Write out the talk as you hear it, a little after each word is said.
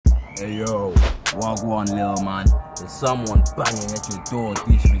Hey yo, wagwan little man. There's someone banging at your door,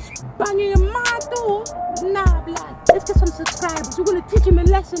 disrespect. Banging at my door? Nah, blood. Let's get some subscribers. We're gonna teach him a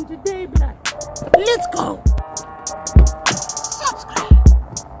lesson today, blood. Let's go. Subscribe.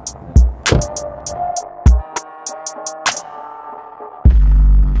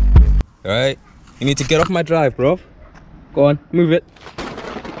 Alright, you need to get off my drive, bro. Go on, move it.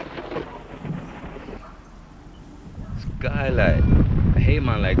 This guy, like, I hate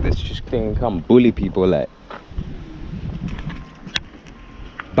man like this. Just can come bully people, like.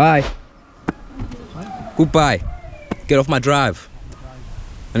 Bye. Goodbye. Get off my drive.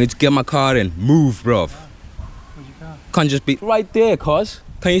 I need to get my car in. Move, bro. Can't just be right there, cuz.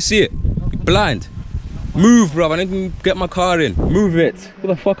 Can you see it? You're blind. Move, bro. I need to get my car in. Move it. Who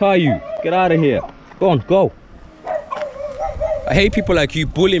the fuck are you? Get out of here. Go on, go. I hate people like you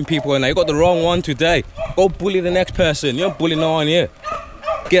bullying people, and you got the wrong one today. Go bully the next person. You don't bully no one here.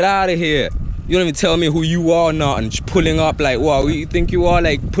 Get out of here. You don't even tell me who you are or not, and just pulling up like, wow, you think you are,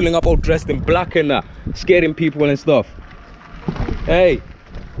 like pulling up all dressed in black and that, scaring people and stuff. Hey,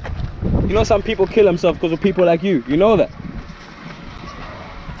 you know some people kill themselves because of people like you. You know that?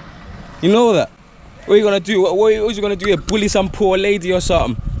 You know that? What are you gonna do? What are you gonna do here? Bully some poor lady or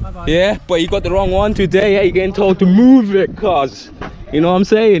something? Bye-bye. Yeah, but you got the wrong one today. Yeah, you're getting told to move it, cuz. You know what I'm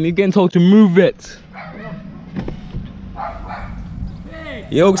saying? You're getting told to move it.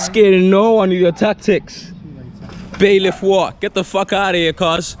 You're scaring no one with your tactics. Bailiff what? Get the fuck out of here,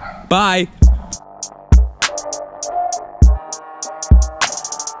 cuz. Bye.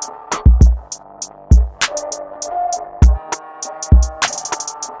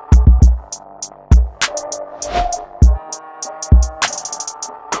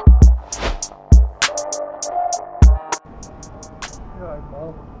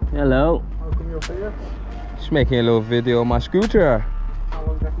 Hello. How come you're up here? Just making a little video on my scooter. How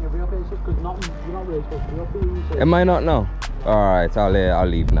long do you reckon you'll be up here? Because you're not really supposed to be up here, you say. Am I not now? Alright, I'll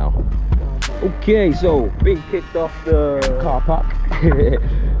leave now. Okay, so big kicked off the car park.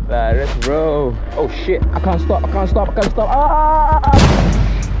 Let's roll. Oh shit, I can't stop. Ah!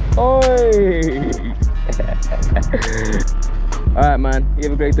 Oi! Alright man, you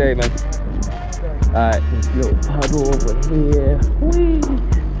have a great day, man. Alright, little puddle over here. Whee!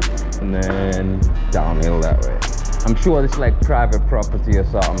 And then downhill that way. I'm sure it's like private property or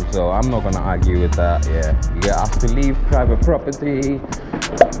something, so I'm not gonna argue with that. Yeah, you get asked to leave private property,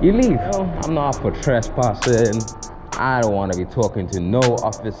 you leave. I'm not up for trespassing. I don't want to be talking to no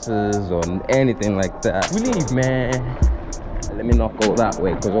officers or anything like that. We leave, man. Let me not go that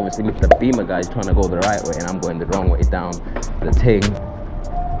way, because obviously look, the Beamer guy is trying to go the right way and I'm going the wrong way down the thing.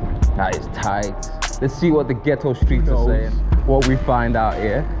 That is tight. Let's see what the ghetto streets are saying, what we find out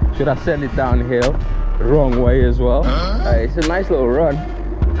here. Should I send it downhill? Wrong way as well. It's a nice little run.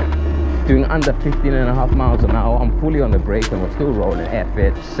 Doing under 15.5 miles an hour. I'm fully on the brake and we're still rolling. F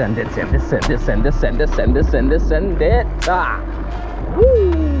it. Send it, send it, send it, send it, send it, send it, send it, send it. Ah.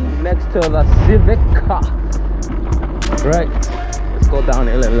 Woo! Next to the Civic car. Right. Let's go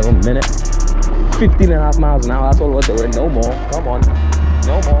downhill in a little minute. 15.5 miles an hour. That's all we're doing. No more. Come on.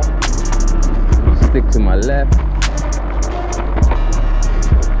 No more. Stick to my left.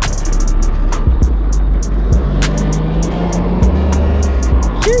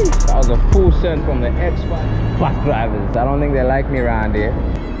 Jeez, that was a full send from the X5 bus drivers. I don't think they like me around here.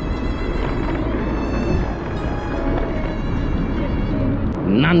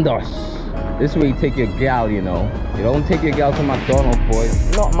 Nando's. This is where you take your gal, you know. You don't take your gal to McDonald's,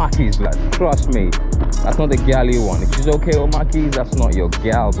 boys. Not Mackey's, blood. Trust me. That's not the gal you want. If she's okay with Mackey's, that's not your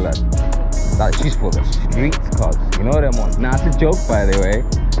gal, blood. She's for the streets, cuz. You know them ones. Nah, it's a joke, by the way.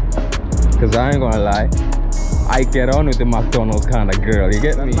 Because I ain't gonna lie. I get on with the McDonald's kind of girl. You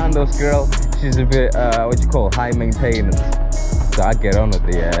get me? Nando's girl, she's a bit, what you call, high maintenance. So I get on with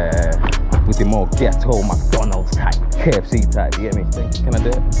the more ghetto McDonald's type, KFC type. You get me? Can I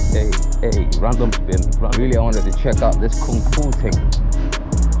do it? Hey, random spin. Really, I wanted to check out this kung fu thing.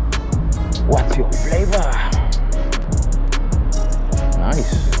 What's your flavor?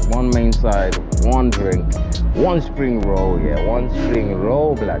 Nice. One main side, one drink, one spring roll. Yeah, one spring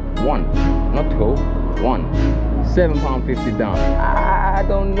roll, blood. One, not two, one. £7.50 down. I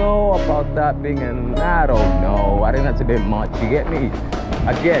don't know about that being an, I don't know. I think that's a bit much. You get me?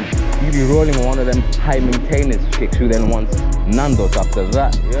 Again, you be rolling one of them high maintenance chicks who then wants Nando's after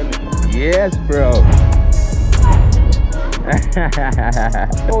that. You get me? Yes, bro.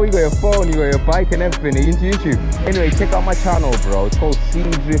 Oh, you got your phone, you got your bike and everything into YouTube. Anyway, check out my channel, bro. It's called Sea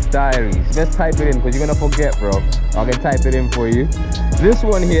Drift Diaries. Let's type it in because you're gonna forget, bro. I can type it in for you. This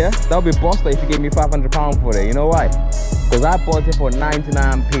one here, that'll be boss if you gave me £500 for it. You know why? Because I bought it for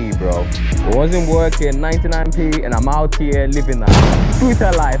 99p, bro. It wasn't working, 99p, and I'm out here living that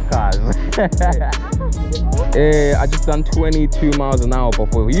scooter life, cuz. I just done 22 miles an hour, but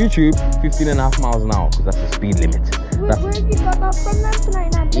for YouTube, 15.5 miles an hour, because that's the speed limit. Where have you got that from then for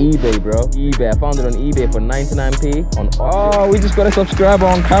 99p? eBay, bro. eBay. I found it on eBay for 99p. Oh, we just got a subscriber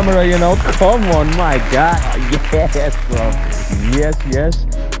on camera, you know. Come on, my God. Yes, bro. Yes.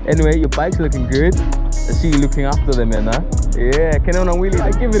 Anyway, your bike's looking good. I see you looking after them, you know. Yeah, can on a wheelie.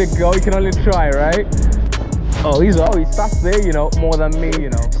 Like, give it a go. You can only try, right? Oh, he's stuck there, you know, more than me, you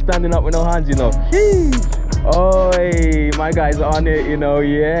know. Standing up with no hands, you know. Oh, hey, my guy's on it, you know.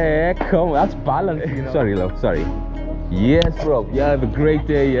 Yeah, come on. That's balance, you know. Sorry, love. Sorry. Yes, bro. Yeah, have a great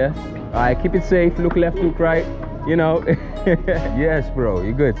day, yeah. All right, keep it safe. Look left, look right, you know. Yes, bro.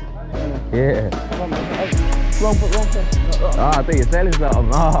 You good? Yeah. Wrong foot. I think you're selling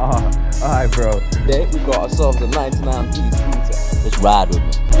something. All right, bro. Today we got ourselves a 99p scooter. Let's ride with me.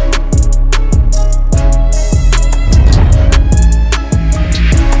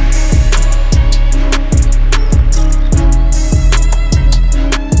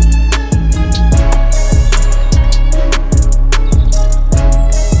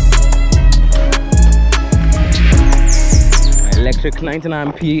 Electric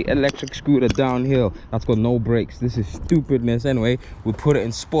 99p electric scooter downhill. That's got no brakes. This is stupidness. Anyway, we put it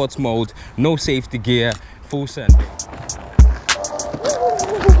in sports mode, no safety gear, full send.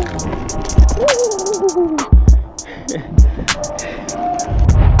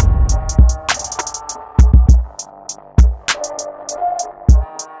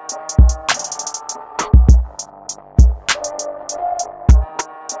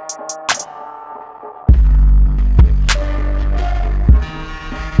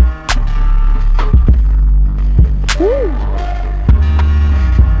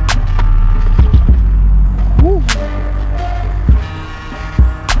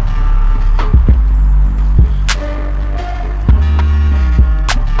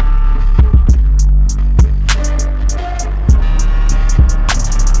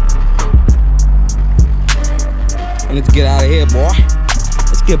 Let's get out of here, boy.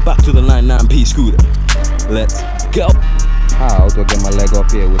 Let's get back to the 99p scooter. Let's go. How do I get my leg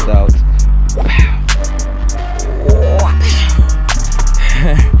off here without?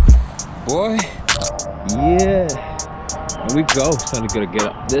 Boy, yeah. Here we go. It's time to get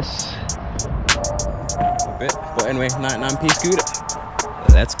up this a bit. But anyway, 99p scooter.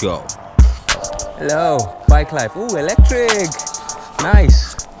 Let's go. Hello, bike life. Ooh, electric.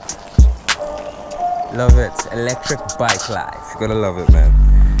 Nice. Love it. Electric bike life. You gotta love it, man.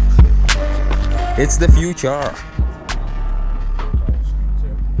 It's the future.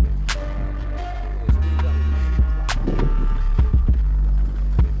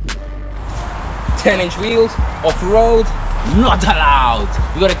 "10-inch wheels, off-road, not allowed.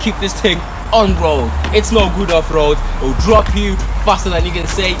 You gotta keep this thing on road. It's no good off-road. It'll drop you faster than you can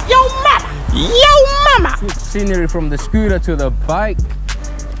say, yo mama, yo mama." Switch scenery from the scooter to the bike.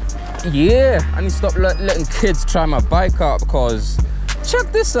 Yeah, I need to stop letting kids try my bike out, because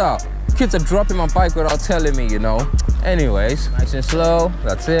check this out. Kids are dropping my bike without telling me, you know. Anyways, nice and slow.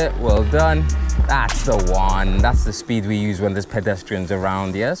 That's it. Well done. That's the one. That's the speed we use when there's pedestrians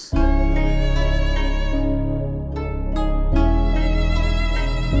around, yes?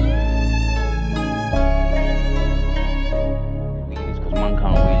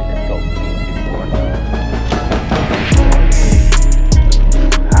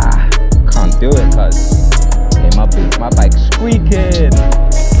 Do it, cuz hey, my bike's squeaking.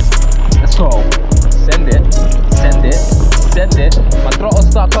 Let's go. Send it. My throttle's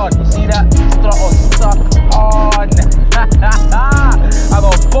stuck on. You see that? Throttle's stuck on. I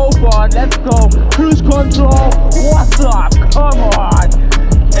got both on. Let's go. Cruise control. What's up? Come on.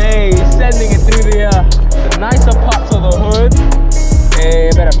 Hey, sending it through the nicer parts of the hood. Hey,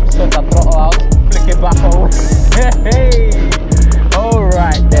 better sort that throttle out. Flick it back over. Hey.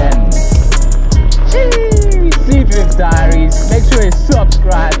 Alright then. Seedrift Diaries, make sure you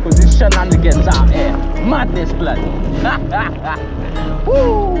subscribe, because this shenanigans out here. Madness, blood.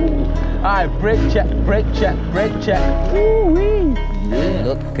 Woo! Alright, brake check. Woo-wee. Yeah.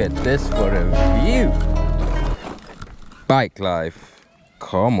 Look at this for a view. Bike life.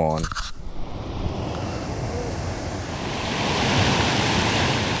 Come on.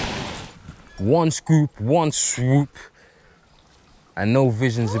 One scoop, one swoop. I know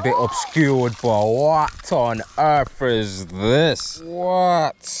vision's a bit obscured, but what on earth is this?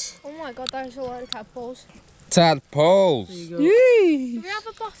 What? Oh my God, there's a lot of tadpoles. Tadpoles? Do we have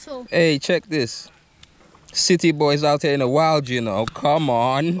a bottle? Hey, check this. City boys out here in the wild, you know. Come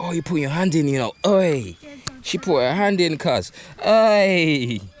on. Oh, you put your hand in, you know. Oi. She put her hand in, cuz.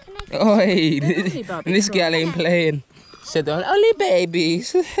 Oi! Oi! This girl ain't playing. Said, only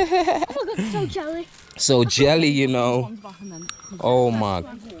babies. Oh my god, so jelly. So jelly, you know. Oh my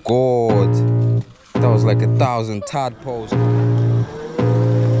god. That was like 1,000 tadpoles.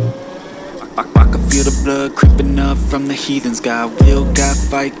 I can feel the blood creeping up from the heathens. Got will, got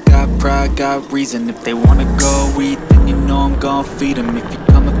fight, got pride, got reason. If they wanna go eat, then you know I'm gon' feed them. If you're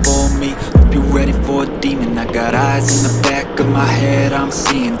coming for me, hope you're ready for a demon. I got eyes in the back of my head, I'm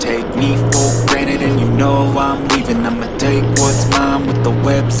seeing. Take me for granted and you know I'm leaving. I'ma take what's mine with the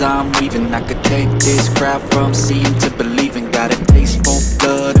webs I'm weaving. I could take this crowd from seeing to believing. Got a taste for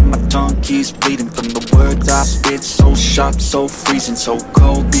blood and my tongue keeps bleeding. From the words I spit, so sharp, so freezing. So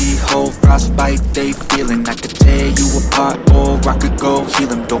cold, behold, frostbite they feeling. I could tear you apart or I could go heal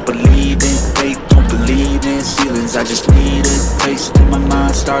them. Don't believe in fate, don't believe in ceilings. I just need a taste and my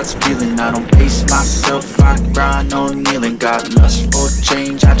mind starts feeling. I don't pace myself, I grind on kneeling. Got lust for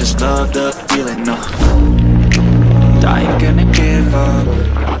change, I just love the feeling. I ain't gonna give up.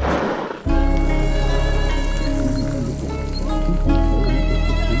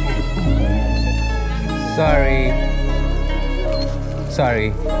 Sorry.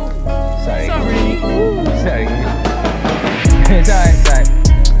 Sorry. Sorry. Sorry. It's alright, it's alright.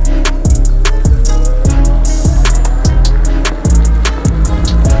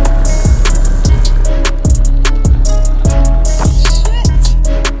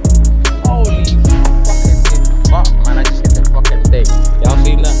 Holy fucking fuck, man. I just hit the fucking thing. Y'all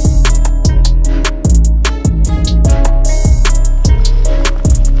seen that?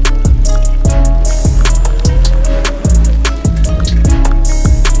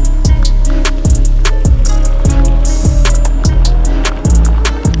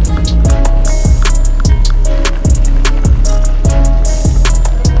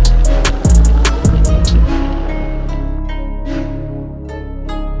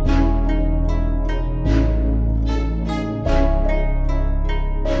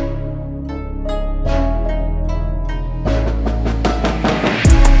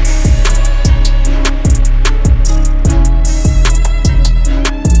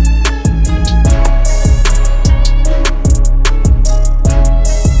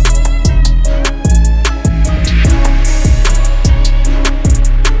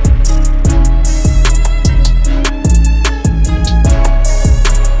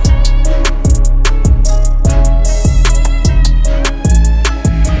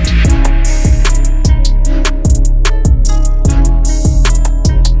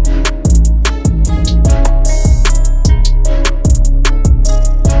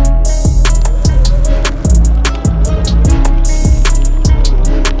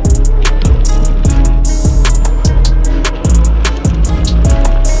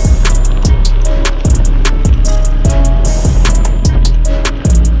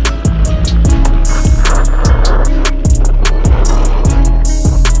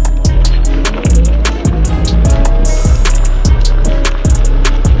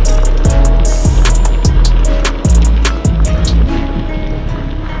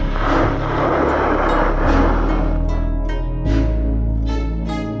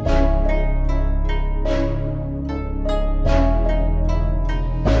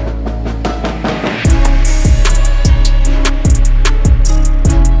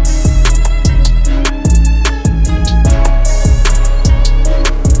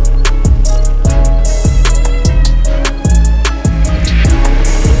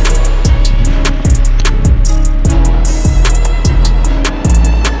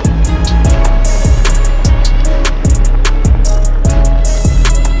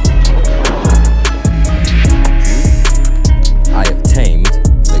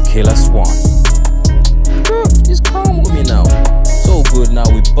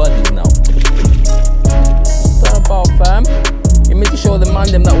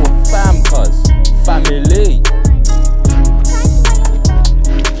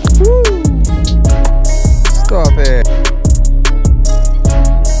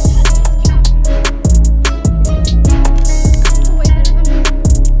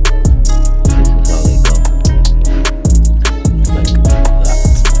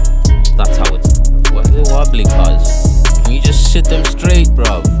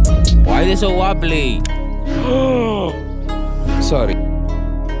 Why are they so wobbly? Sorry.